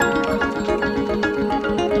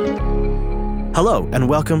Hello, and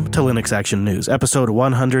welcome to Linux Action News, episode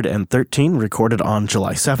 113, recorded on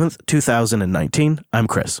July 7th, 2019. I'm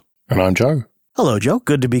Chris. And I'm Joe. Hello, Joe.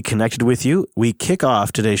 Good to be connected with you. We kick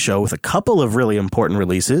off today's show with a couple of really important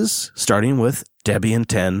releases, starting with Debian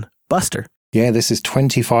 10 Buster. Yeah, this is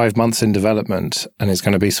 25 months in development and is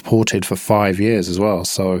going to be supported for 5 years as well.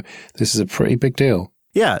 So this is a pretty big deal.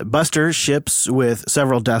 Yeah, Buster ships with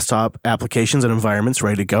several desktop applications and environments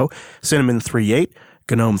ready to go. Cinnamon 3.8,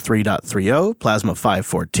 GNOME 3.30, Plasma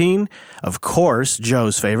 5.14, of course,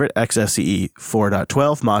 Joe's favorite, XFCE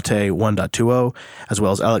 4.12, Mate 1.20, as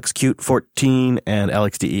well as LXQt 14 and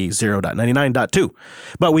LXDE 0.99.2.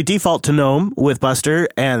 But we default to GNOME with Buster,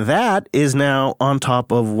 and that is now on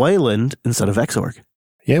top of Wayland instead of Xorg.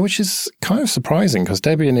 Yeah, which is kind of surprising because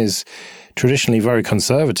Debian is traditionally very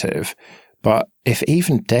conservative. But if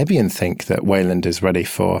even Debian think that Wayland is ready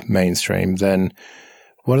for mainstream, then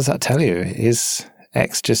what does that tell you? Is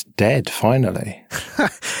X just dead, finally?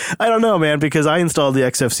 I don't know, man, because I installed the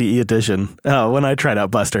XFCE edition when I tried out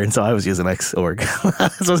Buster, and so I was using Xorg.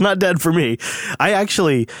 So it's not dead for me. I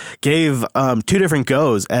actually gave two different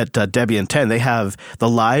goes at Debian 10. They have the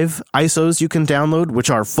live ISOs you can download, which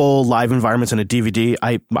are full live environments in a DVD.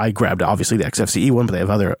 I grabbed, obviously, the XFCE one, but they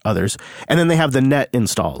have others. And then they have the net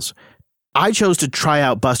installs. I chose to try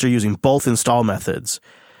out Buster using both install methods.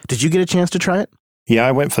 Did you get a chance to try it? Yeah,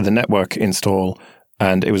 I went for the network install,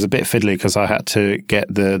 and it was a bit fiddly because I had to get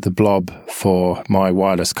the blob for my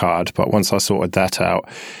wireless card. But once I sorted that out,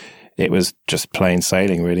 it was just plain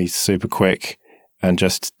sailing, really, super quick, and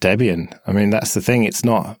just Debian. I mean, that's the thing. It's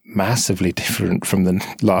not massively different from the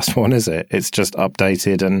last one, is it? It's just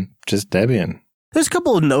updated and just Debian. There's a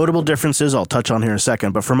couple of notable differences I'll touch on here in a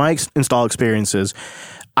second, but for my install experiences,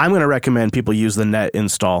 I'm going to recommend people use the net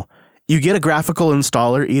install. You get a graphical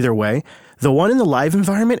installer either way. The one in the live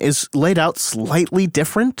environment is laid out slightly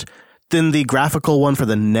different than the graphical one for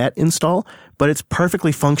the net install, but it's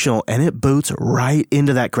perfectly functional and it boots right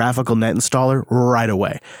into that graphical net installer right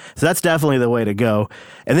away. So that's definitely the way to go.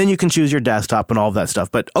 And then you can choose your desktop and all of that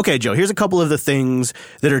stuff. But okay, Joe, here's a couple of the things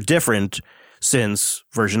that are different since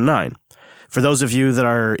version 9. For those of you that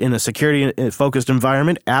are in a security-focused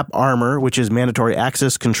environment, AppArmor, which is mandatory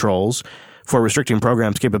access controls for restricting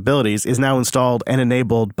programs' capabilities, is now installed and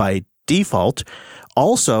enabled by default.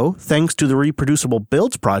 Also, thanks to the Reproducible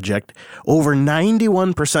Builds project, over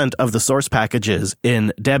 91% of the source packages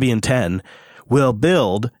in Debian 10 will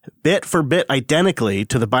build bit for bit identically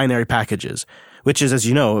to the binary packages, which is, as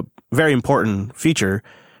you know, a very important feature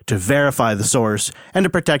to verify the source and to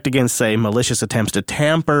protect against, say, malicious attempts to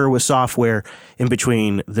tamper with software in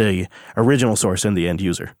between the original source and the end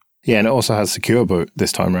user. Yeah, and it also has Secure Boot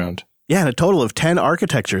this time around. Yeah, and a total of 10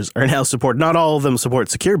 architectures are now supported. Not all of them support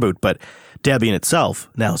Secure Boot, but Debian itself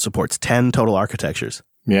now supports 10 total architectures.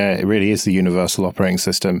 Yeah, it really is the universal operating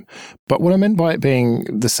system. But what I meant by it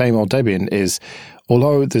being the same old Debian is,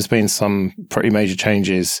 although there's been some pretty major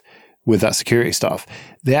changes with that security stuff,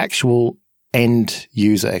 the actual end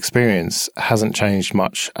user experience hasn't changed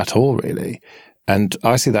much at all, really. And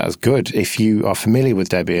I see that as good. If you are familiar with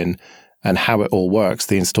Debian and how it all works,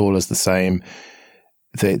 the installer's the same.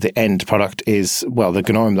 The end product is, well, the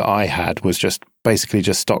GNOME that I had was just basically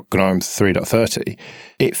just stock GNOME 3.30.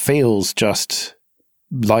 It feels just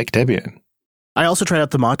like Debian. I also tried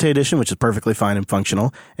out the Mate edition, which is perfectly fine and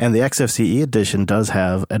functional, and the XFCE edition does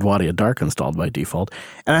have Edwadia Dark installed by default.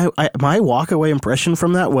 And my walkaway impression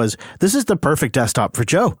from that was, this is the perfect desktop for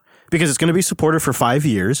Joe, because it's going to be supported for 5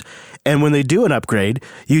 years, and when they do an upgrade,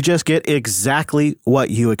 you just get exactly what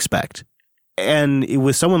you expect. And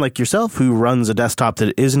with someone like yourself who runs a desktop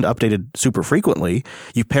that isn't updated super frequently,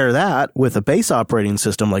 you pair that with a base operating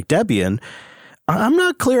system like Debian, I'm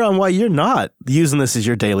not clear on why you're not using this as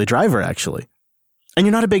your daily driver, actually. And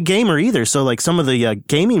you're not a big gamer either, so like some of the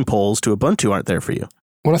gaming polls to Ubuntu aren't there for you.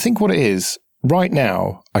 Well, I think what it is, right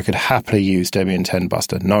now, I could happily use Debian 10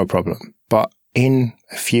 Buster, no problem. But in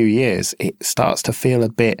a few years, it starts to feel a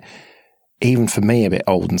bit, even for me, a bit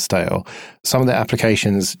old and stale. Some of the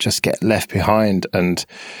applications just get left behind and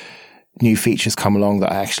new features come along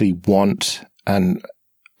that I actually want. And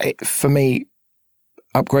for me,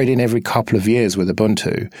 upgrading every couple of years with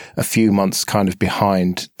Ubuntu, a few months kind of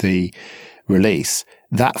behind the release,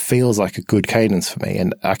 that feels like a good cadence for me.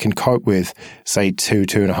 And I can cope with, say,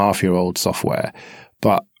 2.5-year-old software.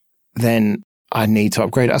 But then I need to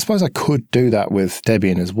upgrade it. I suppose I could do that with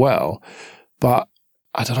Debian as well. But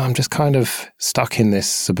I don't know, I'm just kind of stuck in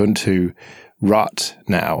this Ubuntu rut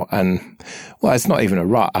now. And, well, it's not even a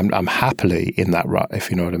rut. I'm happily in that rut, if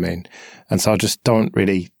you know what I mean. And so I just don't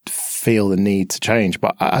really feel the need to change.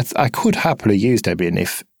 But I could happily use Debian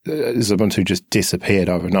if Ubuntu just disappeared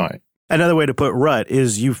overnight. Another way to put rut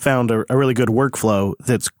is you found a really good workflow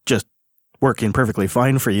that's just working perfectly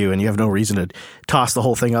fine for you, and you have no reason to toss the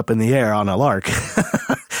whole thing up in the air on a lark.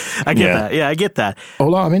 I get that. Yeah, I get that.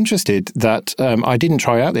 Although I'm interested that I didn't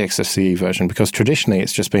try out the XFCE version because traditionally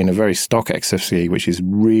it's just been a very stock XFCE, which is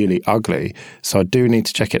really ugly. So I do need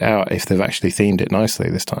to check it out if they've actually themed it nicely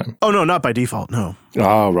this time. Oh, no, not by default, no.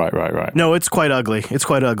 Oh, right. No, it's quite ugly. It's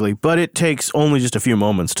quite ugly, but it takes only just a few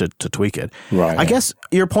moments to tweak it. Right. I guess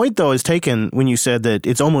your point, though, is taken when you said that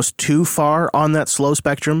it's almost too far on that slow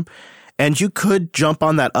spectrum. And you could jump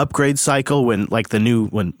on that upgrade cycle when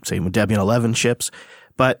Debian 11 ships.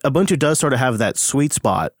 But Ubuntu does sort of have that sweet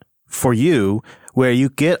spot for you where you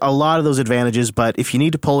get a lot of those advantages. But if you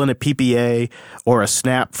need to pull in a PPA or a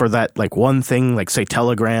snap for that like one thing, like say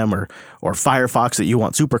Telegram or Firefox that you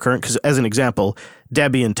want super current, because as an example,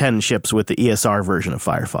 Debian 10 ships with the ESR version of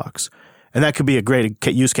Firefox. And that could be a great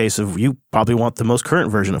use case of you probably want the most current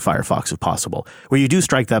version of Firefox if possible, where you do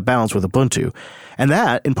strike that balance with Ubuntu. And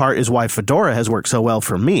that, in part, is why Fedora has worked so well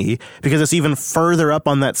for me, because it's even further up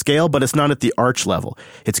on that scale, but it's not at the Arch level.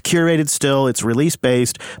 It's curated still, it's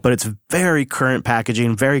release-based, but it's very current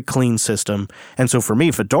packaging, very clean system. And so for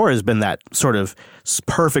me, Fedora has been that sort of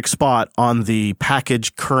perfect spot on the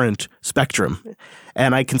package current spectrum.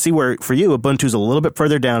 And I can see where, for you, Ubuntu's a little bit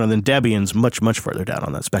further down, and then Debian's much, much further down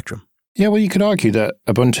on that spectrum. Yeah, well, you could argue that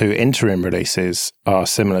Ubuntu interim releases are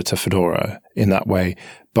similar to Fedora in that way,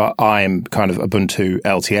 but I'm kind of Ubuntu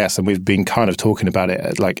LTS, and we've been kind of talking about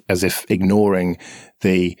it like as if ignoring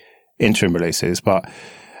the interim releases. But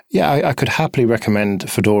yeah, I could happily recommend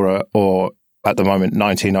Fedora or at the moment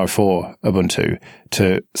 1904 Ubuntu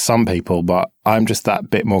to some people, but I'm just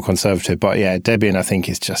that bit more conservative. But yeah, Debian I think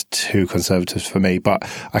is just too conservative for me, but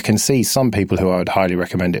I can see some people who I would highly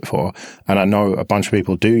recommend it for, and I know a bunch of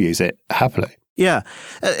people do use it happily. Yeah,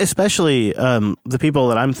 especially the people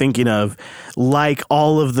that I'm thinking of like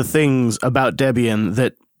all of the things about Debian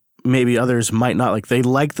that maybe others might not like. They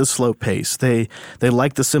like the slow pace. They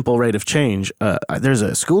like the simple rate of change. There's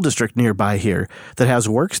a school district nearby here that has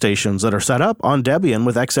workstations that are set up on Debian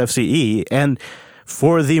with XFCE, and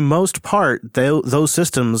for the most part, those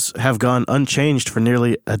systems have gone unchanged for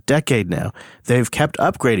nearly a decade now. They've kept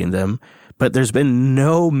upgrading them, but there's been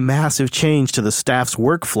no massive change to the staff's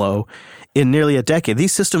workflow in nearly a decade.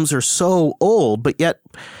 These systems are so old, but yet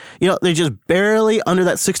they're just barely under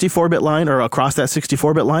that 64-bit line or across that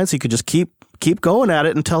 64-bit line, so you could just keep going at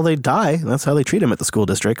it until they die. That's how they treat them at the school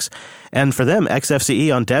districts. And for them,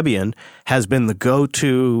 XFCE on Debian has been the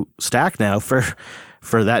go-to stack now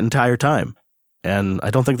for that entire time. And I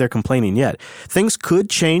don't think they're complaining yet. Things could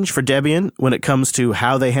change for Debian when it comes to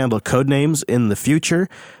how they handle code names in the future.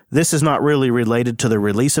 This is not really related to the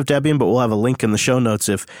release of Debian, but we'll have a link in the show notes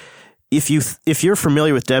if you're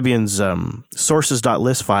familiar with Debian's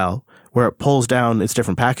sources.list file, where it pulls down its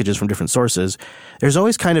different packages from different sources, there's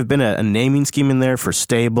always kind of been a naming scheme in there for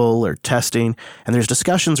stable or testing, and there's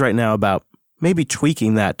discussions right now about maybe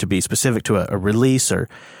tweaking that to be specific to a release or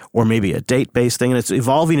maybe a date-based thing, and it's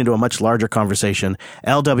evolving into a much larger conversation.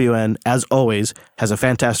 LWN, as always, has a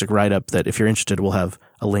fantastic write-up that if you're interested, we'll have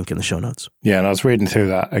a link in the show notes. Yeah, and I was reading through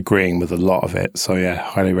that, agreeing with a lot of it. So yeah,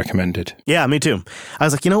 highly recommended. Yeah, me too. I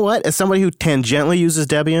was like, you know what? As somebody who tangentially uses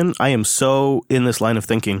Debian, I am so in this line of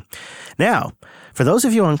thinking. Now, for those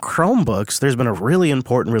of you on Chromebooks, there's been a really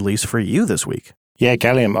important release for you this week. Yeah,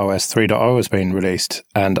 Gallium OS 3.0 has been released,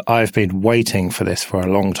 and I've been waiting for this for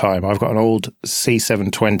a long time. I've got an old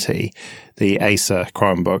C720, the Acer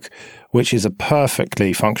Chromebook, which is a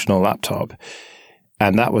perfectly functional laptop.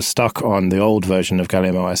 And that was stuck on the old version of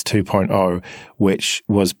Gallium OS 2.0, which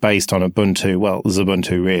was based on Ubuntu, well,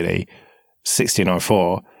 Ubuntu really,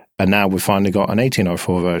 16.04. And now we've finally got an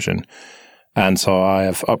 18.04 version. And so I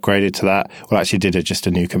have upgraded to that. Well, actually did just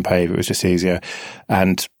a new Compave. It was just easier.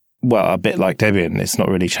 And well, a bit like Debian, it's not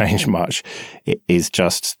really changed much. It is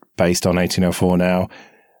just based on 18.04 now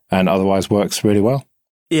and otherwise works really well.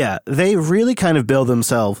 Yeah, they really kind of bill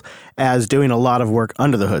themselves as doing a lot of work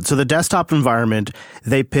under the hood. So the desktop environment,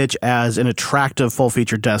 they pitch as an attractive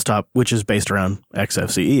full-featured desktop, which is based around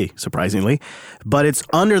XFCE, surprisingly. But it's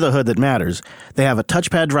under the hood that matters. They have a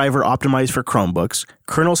touchpad driver optimized for Chromebooks,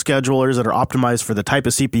 kernel schedulers that are optimized for the type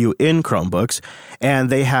of CPU in Chromebooks, and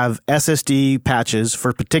they have SSD patches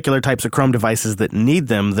for particular types of Chrome devices that need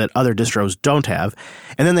them that other distros don't have.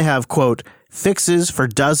 And then they have, quote, fixes for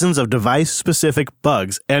dozens of device-specific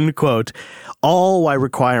bugs, end quote, all while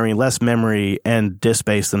requiring less memory and disk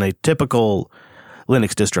space than a typical Linux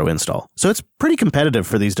distro install. So it's pretty competitive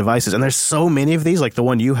for these devices, and there's so many of these, like the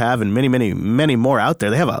one you have and many, many, many more out there.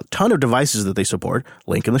 They have a ton of devices that they support,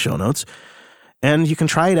 link in the show notes, and you can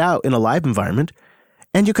try it out in a live environment.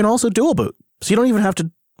 And you can also dual boot. So you don't even have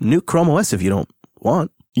to nuke Chrome OS if you don't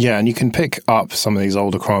want. Yeah, and you can pick up some of these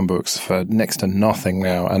older Chromebooks for next to nothing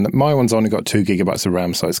now. And my one's only got 2 gigabytes of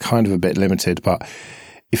RAM, so it's kind of a bit limited. But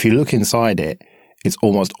if you look inside it, it's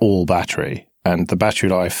almost all battery. And the battery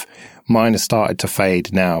life, mine has started to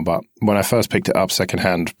fade now. But when I first picked it up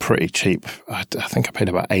secondhand, pretty cheap, I think I paid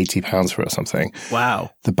about £80 for it or something.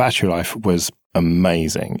 Wow. The battery life was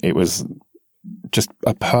amazing. It was just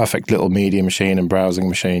a perfect little media machine and browsing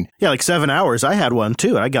machine. Yeah, like 7 hours. I had one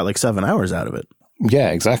too, and I got like 7 hours out of it. Yeah,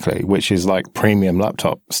 exactly, which is like premium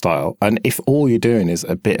laptop style. And if all you're doing is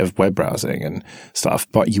a bit of web browsing and stuff,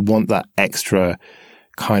 but you want that extra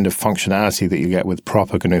kind of functionality that you get with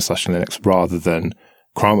proper GNU/Linux rather than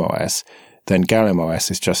Chrome OS, then Gallium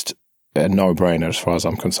OS is just a no-brainer as far as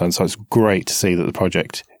I'm concerned. So it's great to see that the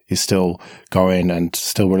project is still going and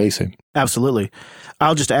still releasing. Absolutely.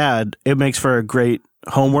 I'll just add, it makes for a great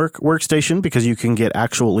homework workstation because you can get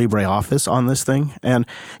actual LibreOffice on this thing. And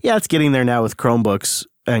yeah, it's getting there now with Chromebooks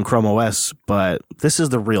and Chrome OS, but this is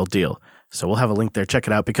the real deal. So we'll have a link there. Check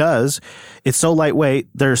it out because it's so lightweight.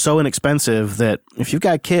 They're so inexpensive that if you've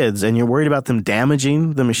got kids and you're worried about them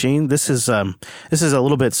damaging the machine, this is a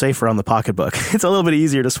little bit safer on the pocketbook. It's a little bit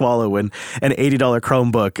easier to swallow when an $80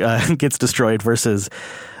 Chromebook gets destroyed versus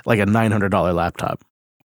like a $900 laptop.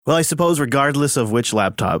 Well, I suppose regardless of which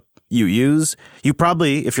laptop you use, you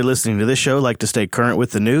probably, if you're listening to this show, like to stay current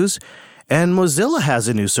with the news. And Mozilla has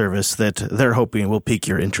a new service that they're hoping will pique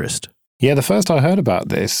your interest. Yeah, the first I heard about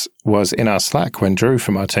this was in our Slack when Drew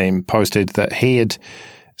from our team posted that he had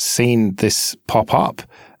seen this pop up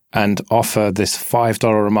and offer this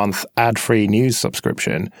 $5 a month ad-free news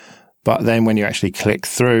subscription. But then when you actually click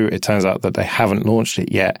through, it turns out that they haven't launched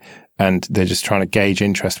it yet and they're just trying to gauge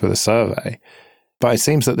interest with a survey. But it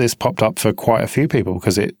seems that this popped up for quite a few people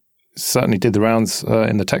because it certainly did the rounds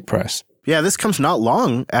in the tech press. Yeah, this comes not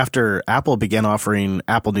long after Apple began offering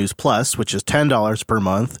Apple News Plus, which is $10 per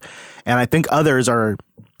month. And I think others are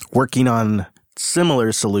working on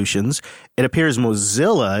similar solutions. It appears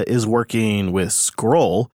Mozilla is working with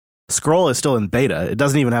Scroll. Scroll is still in beta. It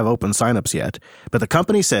doesn't even have open signups yet. But the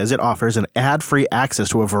company says it offers an ad-free access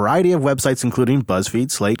to a variety of websites, including BuzzFeed,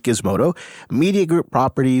 Slate, Gizmodo, Media Group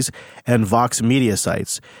Properties, and Vox Media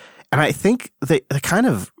sites. And I think the kind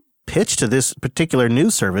of pitch to this particular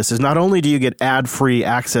news service is not only do you get ad-free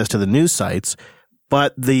access to the news sites,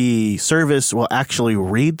 but the service will actually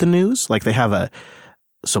read the news. Like they have a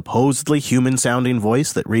supposedly human-sounding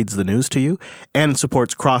voice that reads the news to you and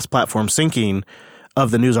supports cross-platform syncing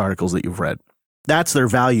of the news articles that you've read. That's their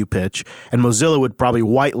value pitch, and Mozilla would probably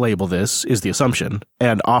white label this, is the assumption,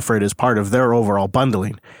 and offer it as part of their overall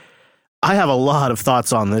bundling. I have a lot of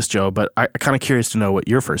thoughts on this, Joe, but I'm kind of curious to know what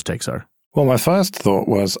your first takes are. Well, my first thought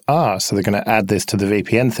was, so they're going to add this to the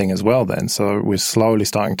VPN thing as well then. So we're slowly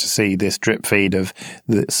starting to see this drip feed of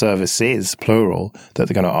the services, plural, that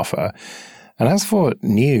they're going to offer. And as for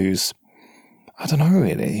news, I don't know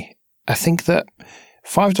really. I think that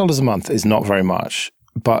 $5 a month is not very much,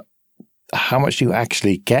 but how much do you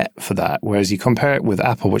actually get for that? Whereas you compare it with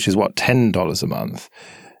Apple, which is $10 a month,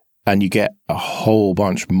 and you get a whole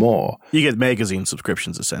bunch more. You get magazine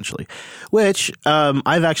subscriptions, essentially, which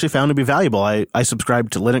I've actually found to be valuable. I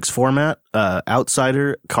subscribe to Linux Format,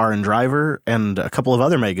 Outsider, Car and Driver, and a couple of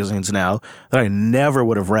other magazines now that I never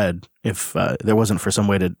would have read if there wasn't for some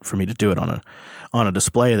way for me to do it on a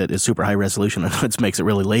display that is super high resolution and it makes it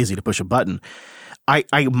really lazy to push a button.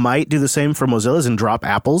 I might do the same for Mozilla's and drop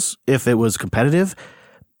Apple's if it was competitive,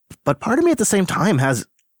 but part of me at the same time has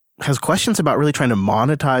questions about really trying to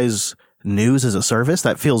monetize news as a service.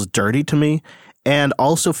 That feels dirty to me and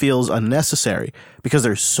also feels unnecessary because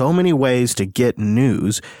there's so many ways to get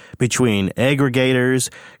news between aggregators,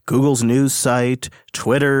 Google's news site,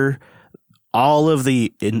 Twitter, all of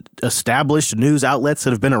the established news outlets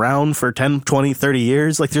that have been around for 10, 20, 30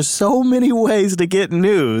 years. Like, there's so many ways to get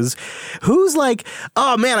news. Who's like,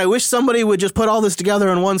 oh man, I wish somebody would just put all this together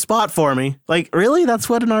in one spot for me. Like, really? That's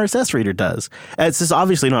what an RSS reader does. It's just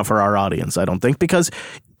obviously not for our audience, I don't think, because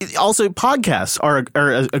also podcasts are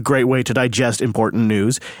a great way to digest important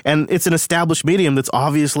news. And it's an established medium that's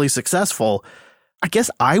obviously successful. I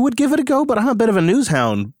guess I would give it a go, but I'm a bit of a news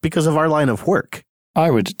hound because of our line of work. I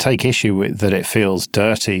would take issue with that it feels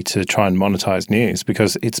dirty to try and monetize news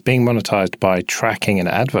because it's being monetized by tracking and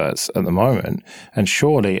adverts at the moment. And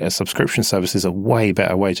surely a subscription service is a way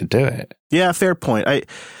better way to do it. Yeah, fair point.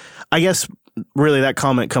 I guess really that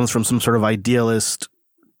comment comes from some sort of idealist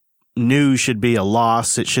news should be a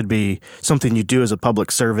loss. It should be something you do as a public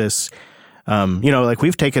service. Like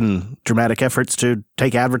we've taken dramatic efforts to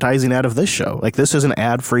take advertising out of this show. Like this is an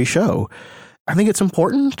ad-free show. I think it's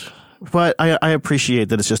important. but I appreciate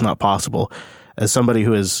that it's just not possible. As somebody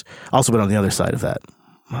who has also been on the other side of that,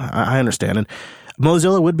 I understand. And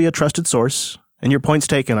Mozilla would be a trusted source, and your point's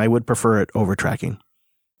taken. I would prefer it over tracking.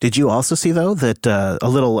 Did you also see, though, that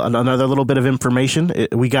another little bit of information?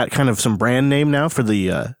 We got kind of some brand name now for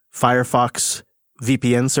the Firefox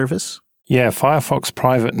VPN service. Yeah, Firefox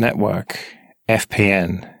Private Network,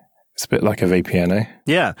 FPN. It's a bit like a VPN, eh?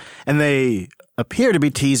 Yeah, and they appear to be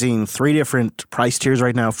teasing 3 different price tiers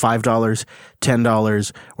right now, $5,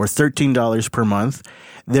 $10, or $13 per month.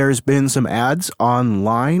 There's been some ads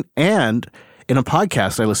online, and in a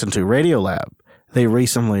podcast I listened to, Radiolab, they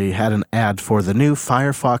recently had an ad for the new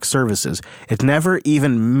Firefox services. It never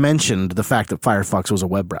even mentioned the fact that Firefox was a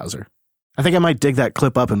web browser. I think I might dig that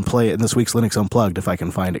clip up and play it in this week's Linux Unplugged if I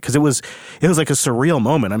can find it, because it was like a surreal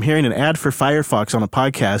moment. I'm hearing an ad for Firefox on a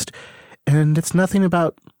podcast, and it's nothing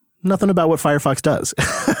about what Firefox does.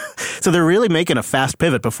 So they're really making a fast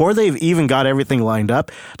pivot. Before they've even got everything lined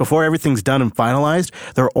up, before everything's done and finalized,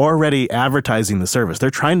 they're already advertising the service. They're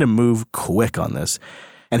trying to move quick on this.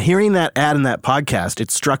 And hearing that ad in that podcast, it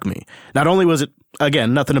struck me. Not only was it,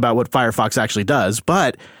 again, nothing about what Firefox actually does,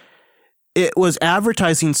 but it was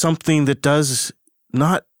advertising something that does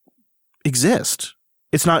not exist.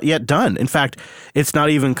 It's not yet done. In fact, it's not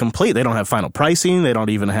even complete. They don't have final pricing. They don't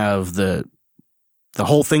even have the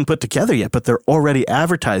whole thing put together yet, but they're already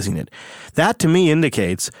advertising it. That to me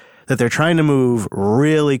indicates that they're trying to move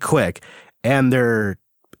really quick, and they're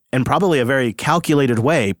in probably a very calculated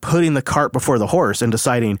way putting the cart before the horse and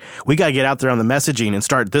deciding we got to get out there on the messaging and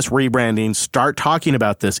start this rebranding, start talking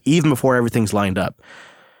about this even before everything's lined up.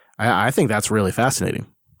 I think that's really fascinating.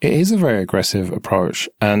 It is a very aggressive approach,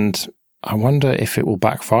 and I wonder if it will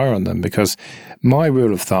backfire on them, because my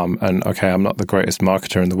rule of thumb, and okay, I'm not the greatest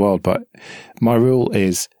marketer in the world, but my rule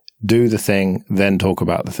is do the thing, then talk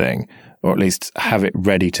about the thing, or at least have it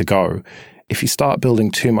ready to go. If you start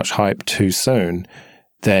building too much hype too soon,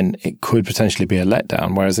 then it could potentially be a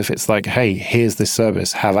letdown. Whereas if it's like, hey, here's this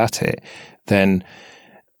service, have at it, then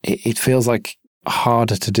it feels like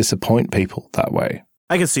harder to disappoint people that way.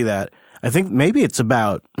 I can see that. I think maybe it's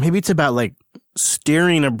about like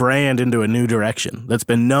steering a brand into a new direction that's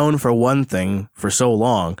been known for one thing for so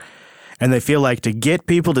long. And they feel like to get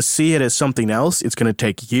people to see it as something else, it's going to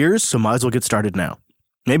take years, so might as well get started now.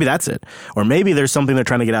 Maybe that's it. Or maybe there's something they're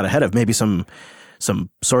trying to get out ahead of. Maybe some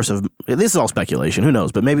source of, this is all speculation, who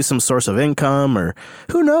knows, but maybe some source of income, or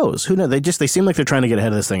who knows. They seem like they're trying to get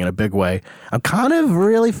ahead of this thing in a big way. I'm kind of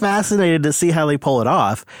really fascinated to see how they pull it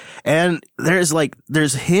off. And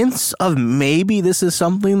there's hints of maybe this is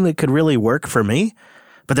something that could really work for me,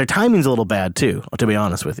 but their timing's a little bad too, to be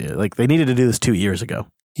honest with you. Like, they needed to do this 2 years ago.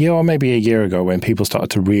 Yeah, or maybe a year ago when people started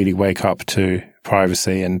to really wake up to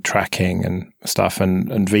privacy and tracking and stuff, and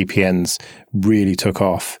VPNs really took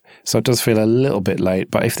off. So it does feel a little bit late,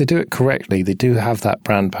 but if they do it correctly, they do have that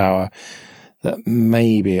brand power that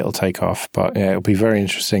maybe it'll take off. But yeah, it'll be very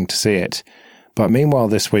interesting to see it. But meanwhile,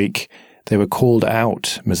 this week, they were called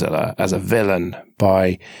out, Mozilla, as a villain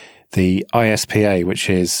by the ISPA, which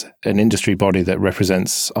is an industry body that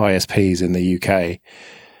represents ISPs in the UK.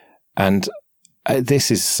 And this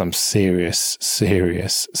is some serious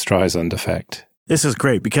Streisand effect. This is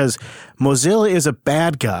great because Mozilla is a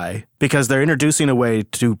bad guy because they're introducing a way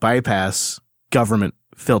to bypass government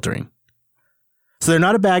filtering. So they're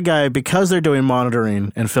not a bad guy because they're doing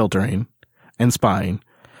monitoring and filtering and spying.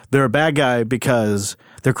 They're a bad guy because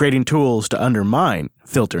they're creating tools to undermine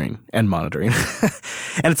filtering and monitoring.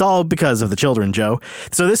 And it's all because of the children, Joe.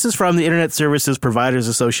 So this is from the Internet Services Providers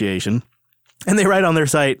Association. And they write on their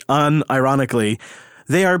site, unironically,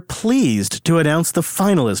 they are pleased to announce the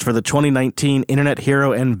finalist for the 2019 Internet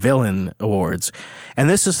Hero and Villain Awards. And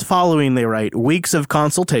this is following, they write, weeks of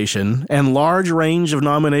consultation and large range of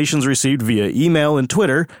nominations received via email and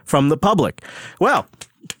Twitter from the public. Well,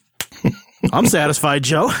 I'm satisfied,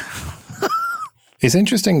 Joe. It's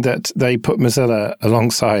interesting that they put Mozilla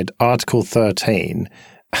alongside Article 13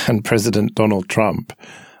 and President Donald Trump.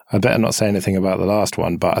 I better not say anything about the last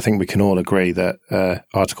one, but I think we can all agree that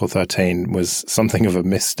Article 13 was something of a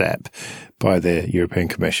misstep by the European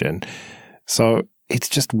Commission. So it's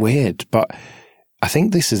just weird. But I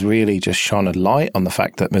think this has really just shone a light on the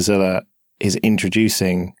fact that Mozilla is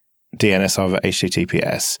introducing DNS over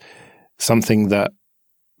HTTPS, something that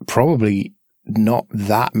probably not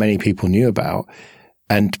that many people knew about,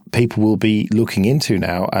 and people will be looking into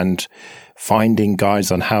now and finding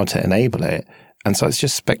guides on how to enable it. And so it's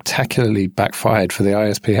just spectacularly backfired for the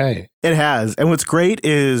ISPA. It has. And what's great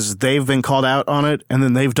is they've been called out on it, and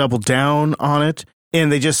then they've doubled down on it. And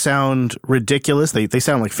they just sound ridiculous. They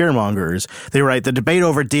sound like fearmongers. They write, the debate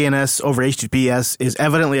over DNS over HTTPS is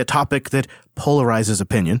evidently a topic that polarizes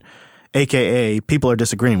opinion, aka people are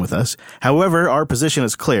disagreeing with us. However, our position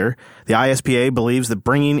is clear. The ISPA believes that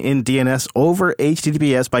bringing in DNS over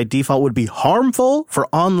HTTPS by default would be harmful for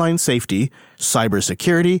online safety,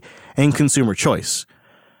 cybersecurity, and consumer choice.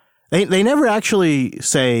 They never actually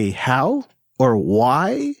say how or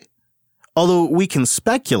why, although we can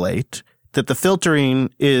speculate that the filtering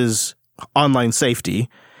is online safety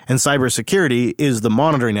and cybersecurity is the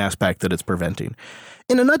monitoring aspect that it's preventing.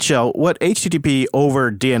 In a nutshell, what HTTP over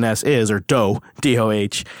DNS is, or DOH,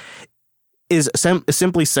 D-O-H, is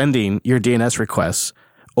simply sending your DNS requests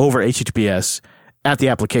over HTTPS at the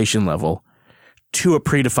application level to a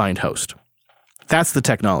predefined host. That's the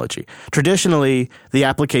technology. Traditionally, the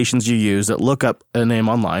applications you use that look up a name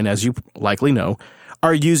online, as you likely know,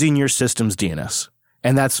 are using your system's DNS.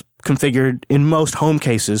 And that's configured in most home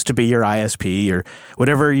cases to be your ISP or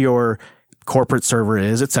whatever your corporate server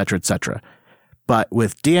is, et cetera, et cetera. But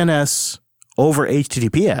with DNS over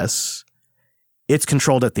HTTPS, it's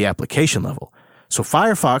controlled at the application level. So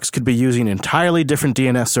Firefox could be using an entirely different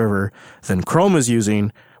DNS server than Chrome is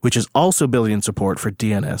using, which is also building in support for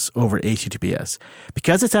DNS over HTTPS.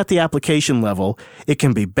 Because it's at the application level, it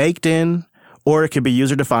can be baked in or it can be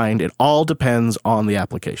user-defined. It all depends on the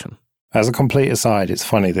application. As a complete aside, it's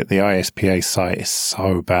funny that the ISPA site is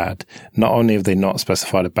so bad. Not only have they not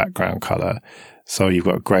specified a background color, so you've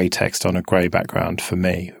got grey text on a grey background for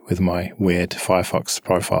me with my weird Firefox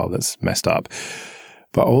profile that's messed up,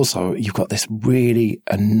 but also you've got this really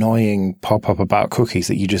annoying pop-up about cookies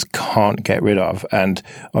that you just can't get rid of. And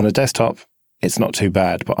on a desktop, it's not too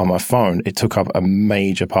bad, but on my phone, it took up a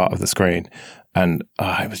major part of the screen. And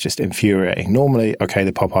it was just infuriating. Normally, okay,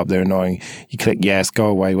 they pop up, they're annoying. You click yes, go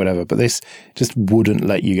away, whatever. But this just wouldn't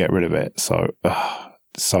let you get rid of it. So,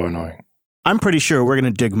 so annoying. I'm pretty sure we're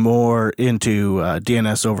going to dig more into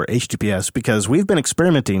DNS over HTTPS because we've been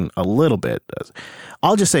experimenting a little bit.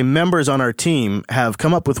 I'll just say members on our team have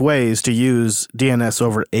come up with ways to use DNS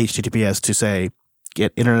over HTTPS to, say,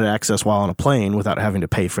 get internet access while on a plane without having to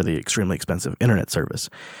pay for the extremely expensive internet service.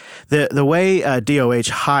 The way DOH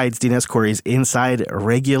hides DNS queries inside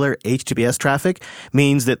regular HTTPS traffic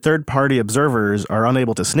means that third-party observers are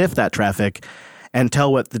unable to sniff that traffic and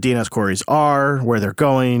tell what the DNS queries are, where they're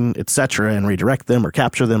going, etc., and redirect them or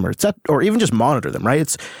capture them or even just monitor them,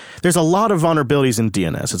 right? There's a lot of vulnerabilities in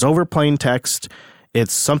DNS. It's over plain text.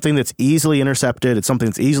 It's something that's easily intercepted. It's something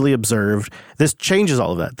that's easily observed. This changes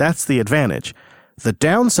all of that. That's the advantage. The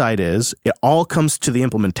downside is it all comes to the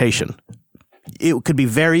implementation. It could be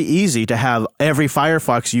very easy to have every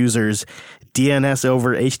Firefox user's DNS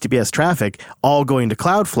over HTTPS traffic all going to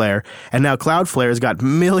Cloudflare, and now Cloudflare has got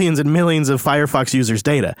millions and millions of Firefox users'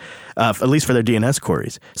 data, at least for their DNS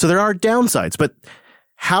queries. So there are downsides, but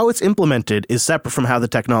how it's implemented is separate from how the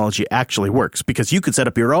technology actually works, because you could set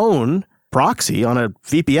up your own proxy on a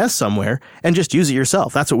VPS somewhere and just use it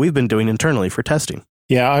yourself. That's what we've been doing internally for testing.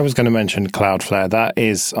 Yeah, I was going to mention Cloudflare. That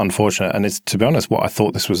is unfortunate. And it's, to be honest, what I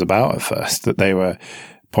thought this was about at first, that they were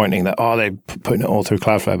pointing that, they're putting it all through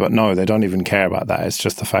Cloudflare. But no, they don't even care about that. It's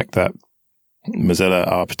just the fact that Mozilla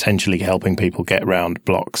are potentially helping people get around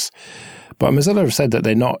blocks. But Mozilla have said that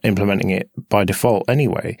they're not implementing it by default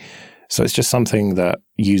anyway. So it's just something that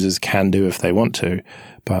users can do if they want to.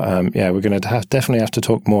 But we're going to definitely have to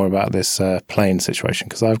talk more about this plane situation,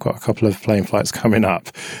 because I've got a couple of plane flights coming up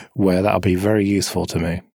where that'll be very useful to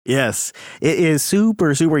me. Yes, it is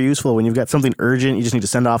super, super useful when you've got something urgent. You just need to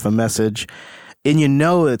send off a message and you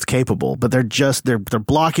know it's capable, but they're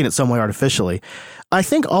blocking it some way artificially. I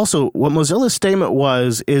think also what Mozilla's statement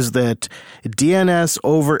is that DNS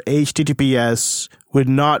over HTTPS would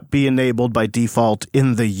not be enabled by default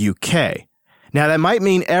in the UK. Now, that might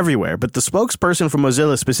mean everywhere, but the spokesperson from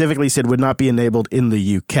Mozilla specifically said would not be enabled in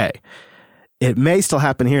the UK. It may still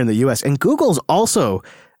happen here in the US, and Google's also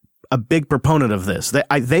a big proponent of this.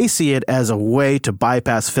 They see it as a way to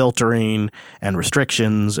bypass filtering and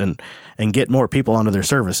restrictions and get more people onto their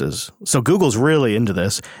services. So Google's really into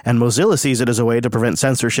this, and Mozilla sees it as a way to prevent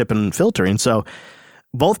censorship and filtering. So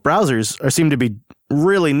both browsers seem to be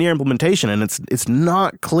really near implementation, and it's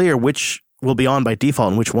not clear which will be on by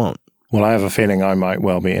default and which won't. Well, I have a feeling I might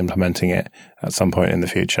well be implementing it at some point in the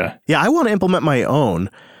future. Yeah, I want to implement my own,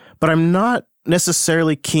 but I'm not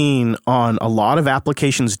necessarily keen on a lot of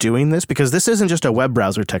applications doing this, because this isn't just a web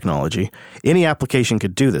browser technology. Any application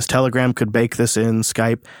could do this. Telegram could bake this in,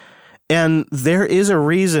 Skype. And there is a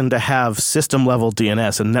reason to have system-level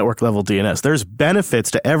DNS and network-level DNS. There's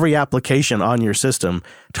benefits to every application on your system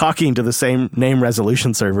talking to the same name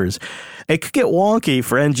resolution servers. It could get wonky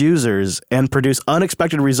for end users and produce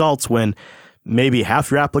unexpected results when maybe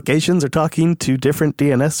half your applications are talking to different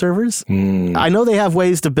DNS servers. I know they have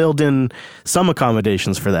ways to build in some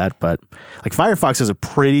accommodations for that, but like Firefox is a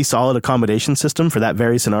pretty solid accommodation system for that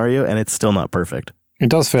very scenario, and it's still not perfect. It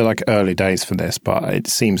does feel like early days for this, but it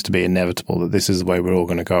seems to be inevitable that this is the way we're all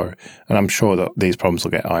going to go. And I'm sure that these problems will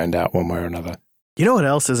get ironed out one way or another. You know what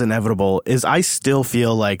else is inevitable is I still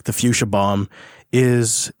feel like the Fuchsia bomb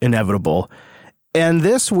is inevitable. And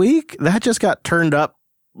this week, that just got turned up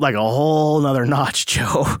like a whole nother notch,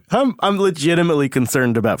 Joe. I'm legitimately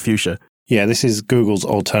concerned about Fuchsia. Yeah, this is Google's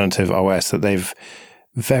alternative OS that they've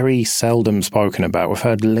very seldom spoken about. We've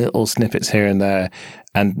heard little snippets here and there,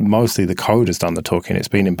 and mostly the code has done the talking. It's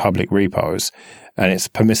been in public repos, and it's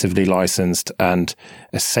permissively licensed and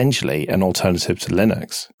essentially an alternative to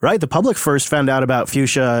Linux. Right. The public first found out about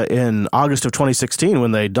Fuchsia in August of 2016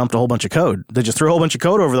 when they dumped a whole bunch of code. They just threw a whole bunch of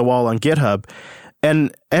code over the wall on GitHub.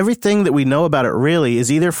 And everything that we know about it really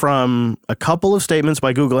is either from a couple of statements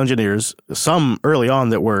by Google engineers, some early on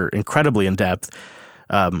that were incredibly in-depth,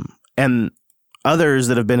 and others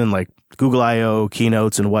that have been in like Google I/O,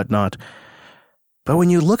 keynotes, and whatnot. But when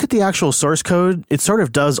you look at the actual source code, it sort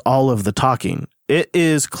of does all of the talking. It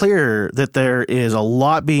is clear that there is a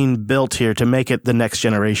lot being built here to make it the next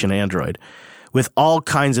generation Android with all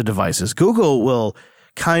kinds of devices. Google will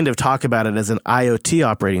kind of talk about it as an IoT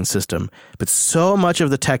operating system, but so much of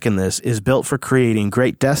the tech in this is built for creating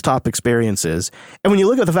great desktop experiences. And when you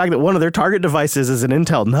look at the fact that one of their target devices is an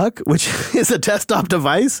Intel NUC, which is a desktop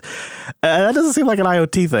device, that doesn't seem like an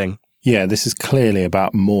IoT thing. Yeah, this is clearly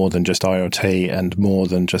about more than just IoT and more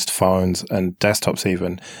than just phones and desktops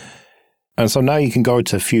even. And so now you can go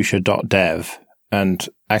to fuchsia.dev and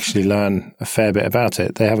actually learn a fair bit about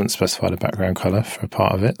it. They haven't specified a background color for a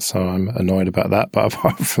part of it, so I'm annoyed about that. But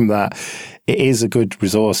apart from that, it is a good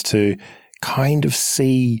resource to kind of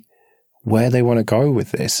see where they want to go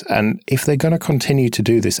with this. And if they're going to continue to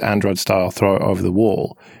do this Android-style throw it over the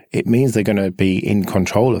wall, it means they're going to be in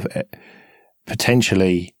control of it,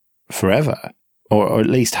 potentially forever, or at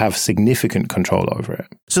least have significant control over it.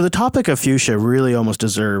 So the topic of Fuchsia really almost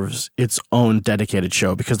deserves its own dedicated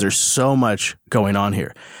show because there's so much going on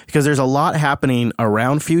here. Because there's a lot happening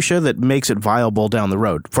around Fuchsia that makes it viable down the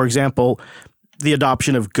road. For example, the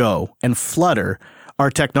adoption of Go and Flutter are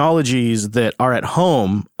technologies that are at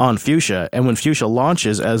home on Fuchsia. And when Fuchsia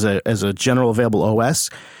launches as a general available OS,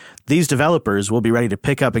 these developers will be ready to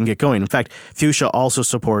pick up and get going. In fact, Fuchsia also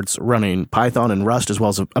supports running Python and Rust as well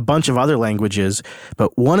as a bunch of other languages.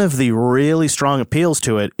 But one of the really strong appeals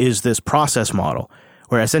to it is this process model,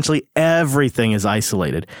 where essentially everything is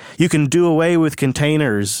isolated. You can do away with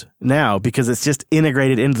containers now because it's just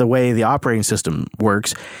integrated into the way the operating system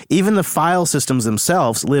works. Even the file systems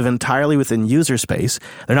themselves live entirely within user space.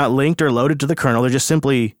 They're not linked or loaded to the kernel. They're just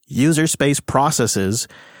simply user space processes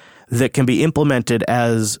that can be implemented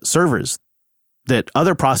as servers that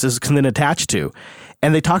other processes can then attach to.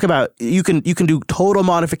 And they talk about you can do total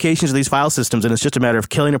modifications of these file systems, and it's just a matter of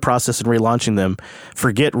killing a process and relaunching them.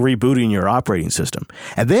 Forget rebooting your operating system.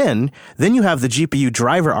 And then you have the GPU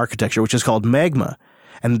driver architecture, which is called Magma.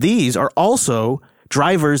 And these are also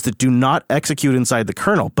drivers that do not execute inside the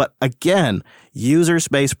kernel, but again, user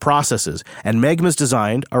space processes. And Magma is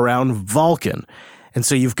designed around Vulkan. And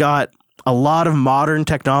so you've got a lot of modern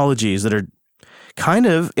technologies that are kind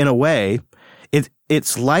of, in a way,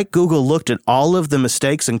 it's like Google looked at all of the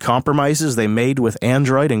mistakes and compromises they made with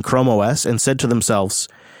Android and Chrome OS and said to themselves,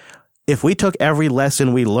 if we took every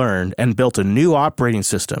lesson we learned and built a new operating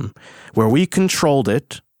system where we controlled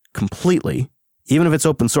it completely, even if it's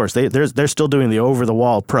open source, they're still doing the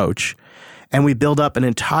over-the-wall approach, and we build up an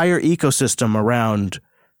entire ecosystem around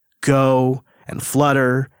Go and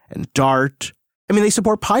Flutter and Dart. I mean, they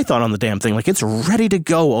support Python on the damn thing. Like, it's ready to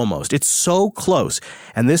go almost. It's so close.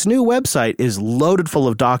 And this new website is loaded full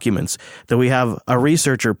of documents that we have a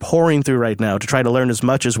researcher pouring through right now to try to learn as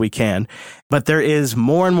much as we can. But there is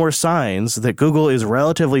more and more signs that Google is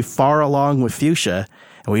relatively far along with Fuchsia,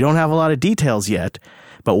 and we don't have a lot of details yet.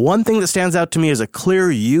 But one thing that stands out to me as a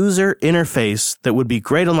clear user interface that would be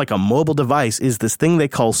great on like a mobile device is this thing they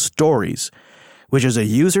call Stories, which is a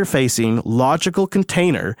user-facing logical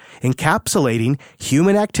container encapsulating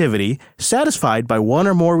human activity satisfied by one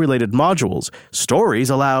or more related modules. Stories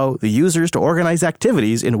allow the users to organize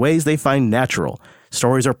activities in ways they find natural.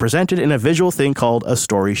 Stories are presented in a visual thing called a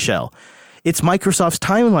story shell. It's Microsoft's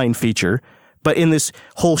timeline feature, but in this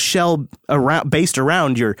whole shell based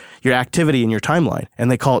around your activity and your timeline,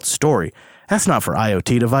 and they call it story. That's not for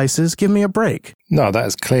IoT devices. Give me a break. No, that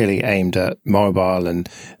is clearly aimed at mobile and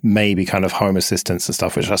maybe kind of home assistants and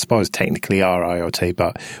stuff, which I suppose technically are IoT,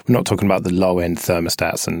 but we're not talking about the low-end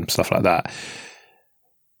thermostats and stuff like that.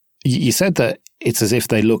 You said that it's as if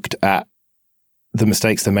they looked at the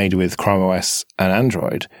mistakes they made with Chrome OS and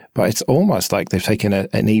Android, but it's almost like they've taken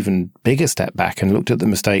an even bigger step back and looked at the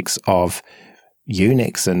mistakes of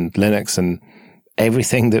Unix and Linux and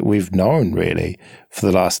everything that we've known really for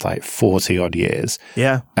the last 40 odd years.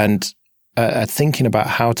 Yeah. And thinking about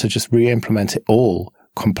how to just re-implement it all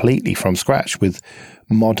completely from scratch with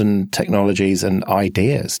modern technologies and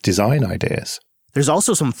ideas, design ideas. There's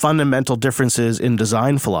also some fundamental differences in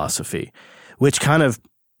design philosophy, which kind of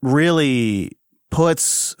really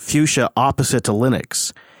puts Fuchsia opposite to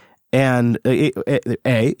Linux. And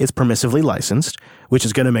it's permissively licensed, which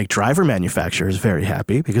is going to make driver manufacturers very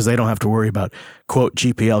happy because they don't have to worry about, quote,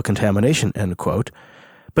 GPL contamination, end quote.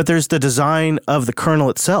 But there's the design of the kernel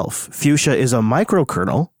itself. Fuchsia is a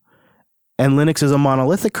microkernel and Linux is a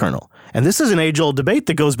monolithic kernel. And this is an age-old debate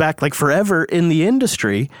that goes back forever in the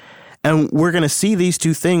industry. And we're going to see these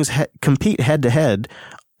two things compete head-to-head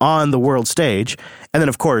on the world stage. And then,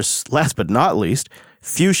 of course, last but not least,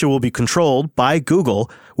 Fuchsia will be controlled by Google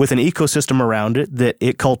with an ecosystem around it that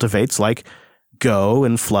it cultivates, like Go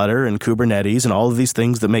and Flutter and Kubernetes and all of these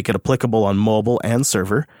things that make it applicable on mobile and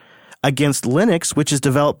server, against Linux, which is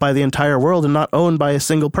developed by the entire world and not owned by a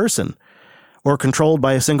single person or controlled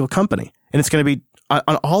by a single company. And it's going to be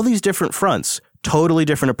on all these different fronts, totally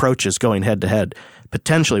different approaches going head to head,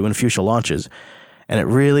 potentially when Fuchsia launches. And it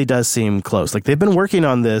really does seem close. They've been working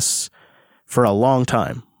on this for a long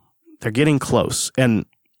time. They're getting close. And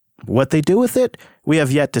what they do with it, we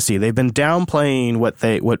have yet to see. They've been downplaying what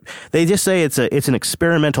they just say it's an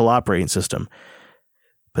experimental operating system.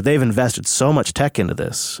 But they've invested so much tech into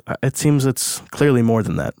this. It seems it's clearly more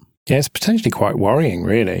than that. Yeah, it's potentially quite worrying,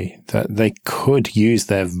 really, that they could use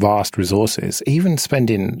their vast resources. Even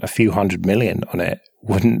spending a few $100 million on it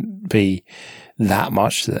wouldn't be that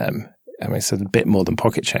much to them. I mean, it's a bit more than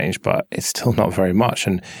pocket change, but it's still not very much.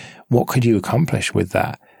 And what could you accomplish with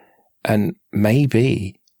that? And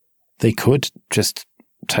maybe they could just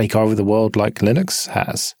take over the world like Linux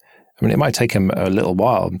has. I mean, it might take them a little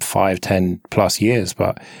while, 5, 10 plus years,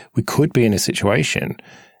 but we could be in a situation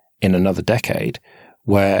in another decade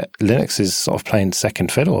where Linux is sort of playing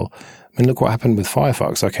second fiddle. I mean, look what happened with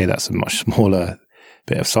Firefox. Okay, that's a much smaller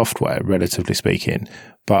bit of software, relatively speaking,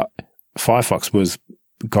 but Firefox was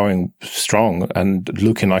going strong and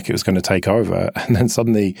looking like it was going to take over. And then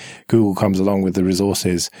suddenly Google comes along with the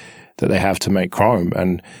resources that they have to make Chrome,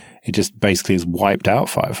 and it just basically has wiped out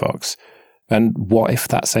Firefox. And what if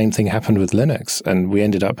that same thing happened with Linux and we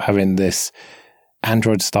ended up having this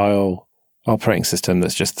Android-style operating system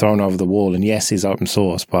that's just thrown over the wall and yes, is open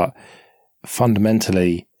source, but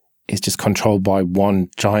fundamentally is just controlled by one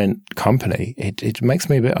giant company? It makes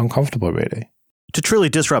me a bit uncomfortable, really. To truly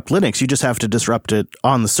disrupt Linux, you just have to disrupt it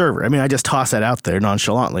on the server. I mean, I just toss that out there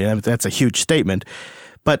nonchalantly. That's a huge statement.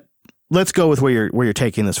 But let's go with where you're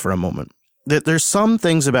taking this for a moment. There's some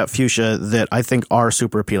things about Fuchsia that I think are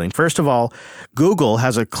super appealing. First of all, Google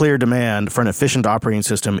has a clear demand for an efficient operating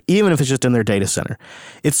system, even if it's just in their data center.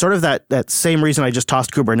 It's sort of that same reason I just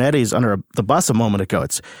tossed Kubernetes under the bus a moment ago.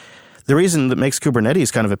 It's the reason that makes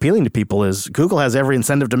Kubernetes kind of appealing to people is Google has every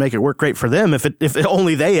incentive to make it work great for them if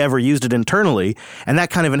only they ever used it internally. And that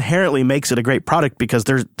kind of inherently makes it a great product because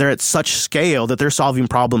they're at such scale that they're solving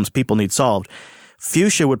problems people need solved.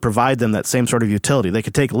 Fuchsia would provide them that same sort of utility. They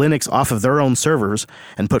could take Linux off of their own servers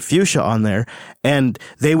and put Fuchsia on there, and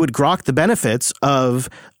they would grok the benefits of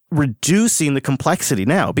reducing the complexity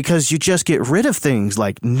now because you just get rid of things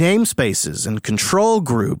like namespaces and control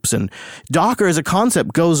groups, and Docker as a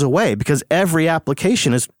concept goes away because every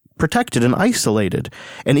application is protected and isolated,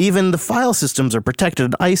 and even the file systems are protected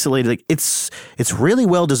and isolated. Like it's really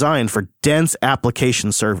well designed for dense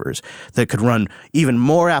application servers that could run even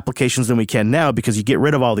more applications than we can now because you get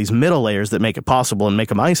rid of all these middle layers that make it possible and make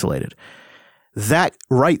them isolated. That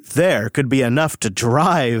right there could be enough to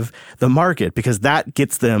drive the market because that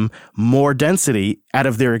gets them more density out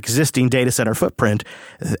of their existing data center footprint.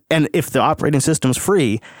 And if the operating system's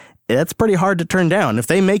free, that's pretty hard to turn down. If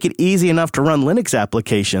they make it easy enough to run Linux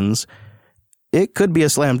applications, it could be a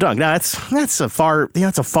slam dunk. Now that's a far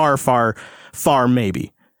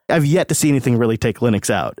maybe. I've yet to see anything really take Linux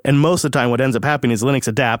out. And most of the time what ends up happening is Linux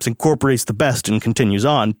adapts, incorporates the best, and continues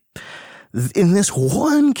on. In this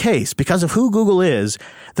one case, because of who Google is,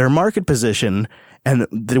 their market position, and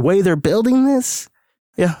the way they're building this,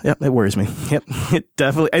 Yeah, it worries me. Yep, it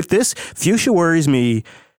definitely. This Fuchsia worries me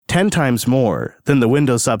 10 times more than the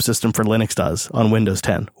Windows subsystem for Linux does on Windows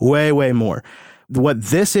 10. Way, way more. What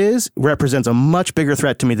this is represents a much bigger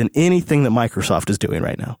threat to me than anything that Microsoft is doing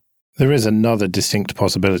right now. There is another distinct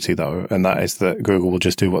possibility, though, and that is that Google will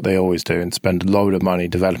just do what they always do and spend a load of money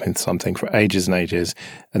developing something for ages and ages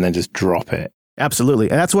and then just drop it. Absolutely.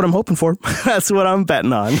 And that's what I'm hoping for. That's what I'm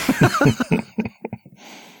betting on.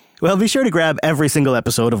 Well, be sure to grab every single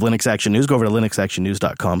episode of Linux Action News. Go over to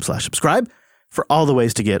linuxactionnews.com/subscribe for all the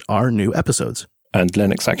ways to get our new episodes. And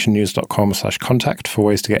linuxactionnews.com/contact for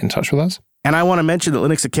ways to get in touch with us. And I want to mention that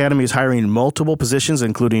Linux Academy is hiring multiple positions,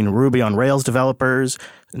 including Ruby on Rails developers,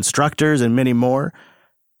 instructors, and many more.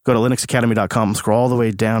 Go to linuxacademy.com, scroll all the way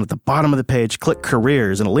down at the bottom of the page, click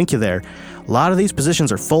careers, and it'll link you there. A lot of these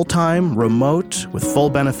positions are full-time, remote, with full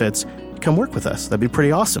benefits. Come work with us. That'd be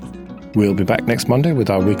pretty awesome. We'll be back next Monday with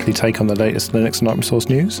our weekly take on the latest Linux and open source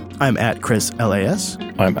news. I'm at Chris LAS.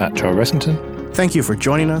 I'm at Joe Ressington. Thank you for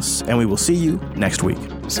joining us, and we will see you next week.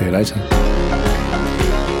 See you later.